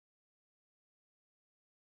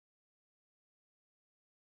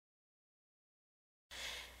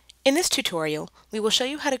In this tutorial, we will show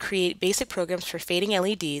you how to create basic programs for fading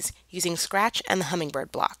LEDs using Scratch and the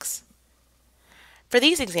Hummingbird blocks. For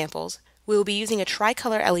these examples, we will be using a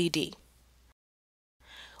Tricolor LED.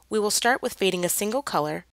 We will start with fading a single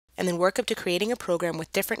color and then work up to creating a program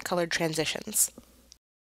with different colored transitions.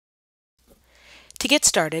 To get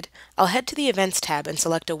started, I'll head to the Events tab and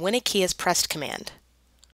select a When a Key is Pressed command.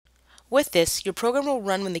 With this, your program will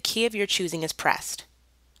run when the key of your choosing is pressed.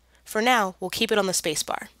 For now, we'll keep it on the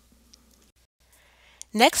spacebar.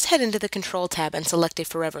 Next, head into the Control tab and select a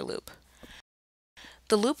forever loop.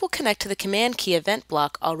 The loop will connect to the Command key event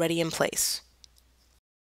block already in place.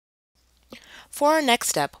 For our next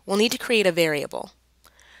step, we'll need to create a variable.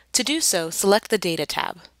 To do so, select the Data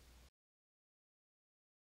tab.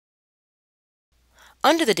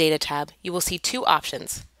 Under the Data tab, you will see two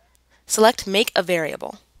options. Select Make a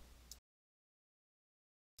Variable.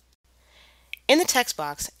 In the text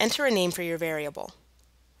box, enter a name for your variable.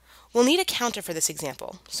 We'll need a counter for this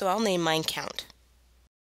example, so I'll name mine Count.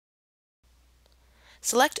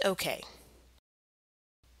 Select OK.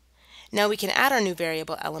 Now we can add our new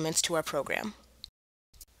variable elements to our program.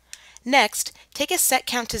 Next, take a Set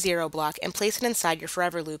Count to 0 block and place it inside your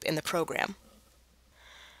forever loop in the program.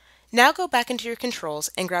 Now go back into your controls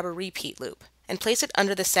and grab a repeat loop and place it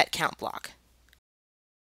under the Set Count block.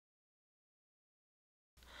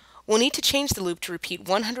 We'll need to change the loop to repeat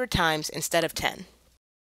 100 times instead of 10.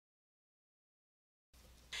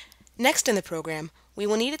 Next in the program, we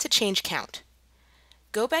will need it to change count.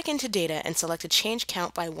 Go back into Data and select a Change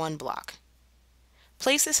Count by 1 block.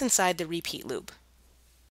 Place this inside the repeat loop.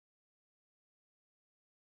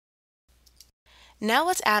 Now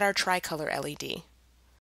let's add our Tricolor LED.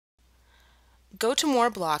 Go to More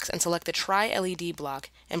Blocks and select the Tri-LED block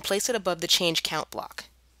and place it above the Change Count block.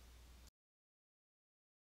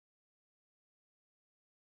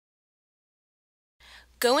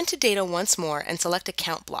 Go into Data once more and select a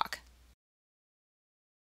Count block.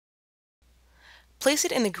 Place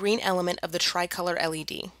it in the green element of the Tricolor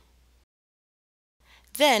LED.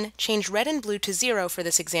 Then change red and blue to 0 for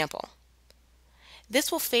this example.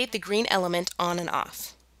 This will fade the green element on and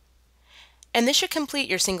off. And this should complete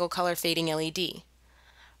your single color fading LED.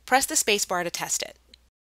 Press the spacebar to test it.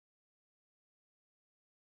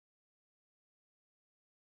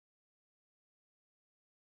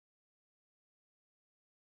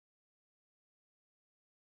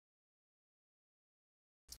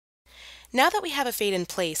 Now that we have a fade in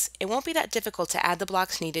place, it won't be that difficult to add the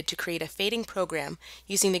blocks needed to create a fading program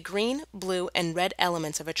using the green, blue, and red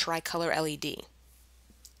elements of a Tricolor LED.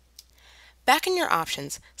 Back in your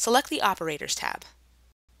options, select the Operators tab.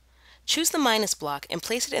 Choose the minus block and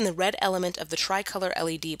place it in the red element of the Tricolor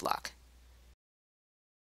LED block.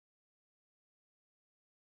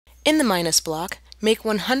 In the minus block, make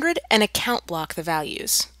 100 and a count block the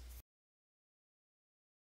values.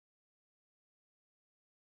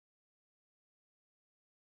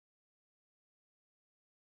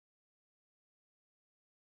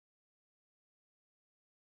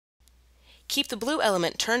 Keep the blue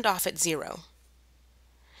element turned off at 0.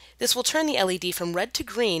 This will turn the LED from red to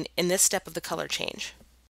green in this step of the color change.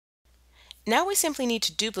 Now we simply need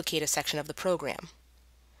to duplicate a section of the program.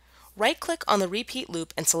 Right-click on the repeat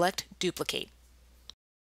loop and select Duplicate.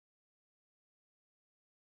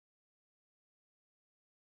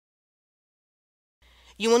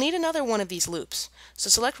 You will need another one of these loops, so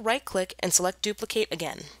select right-click and select Duplicate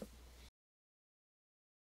again.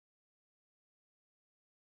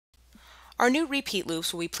 Our new repeat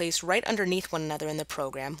loops will be placed right underneath one another in the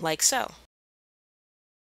program, like so.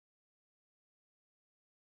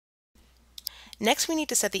 Next, we need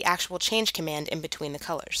to set the actual change command in between the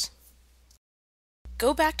colors.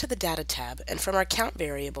 Go back to the Data tab and from our Count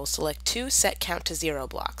variable select two Set Count to 0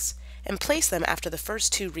 blocks and place them after the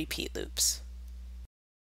first two repeat loops.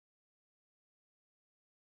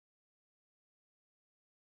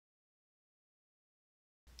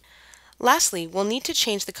 Lastly, we'll need to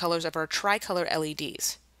change the colors of our Tricolor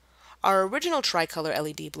LEDs. Our original Tricolor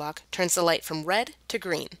LED block turns the light from red to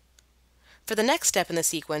green. For the next step in the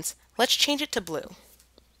sequence, let's change it to blue.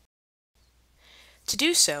 To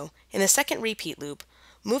do so, in the second repeat loop,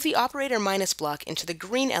 move the operator minus block into the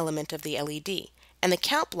green element of the LED and the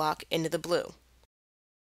count block into the blue.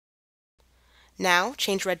 Now,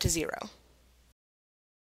 change red to 0.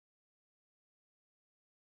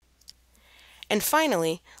 And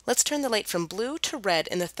finally, let's turn the light from blue to red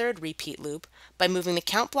in the third repeat loop by moving the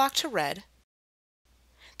count block to red,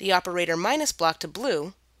 the operator minus block to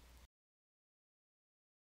blue,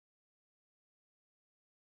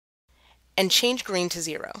 and change green to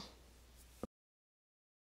 0.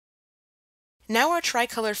 Now our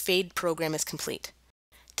Tricolor Fade program is complete.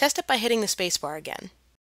 Test it by hitting the spacebar again.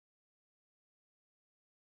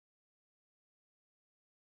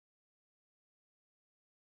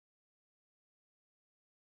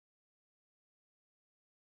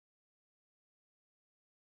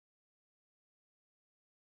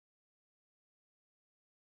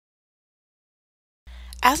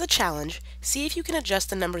 As a challenge, see if you can adjust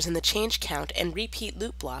the numbers in the change count and repeat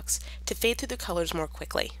loop blocks to fade through the colors more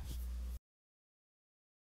quickly.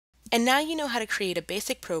 And now you know how to create a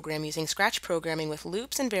basic program using Scratch programming with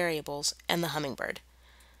loops and variables and the Hummingbird.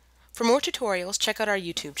 For more tutorials, check out our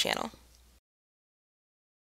YouTube channel.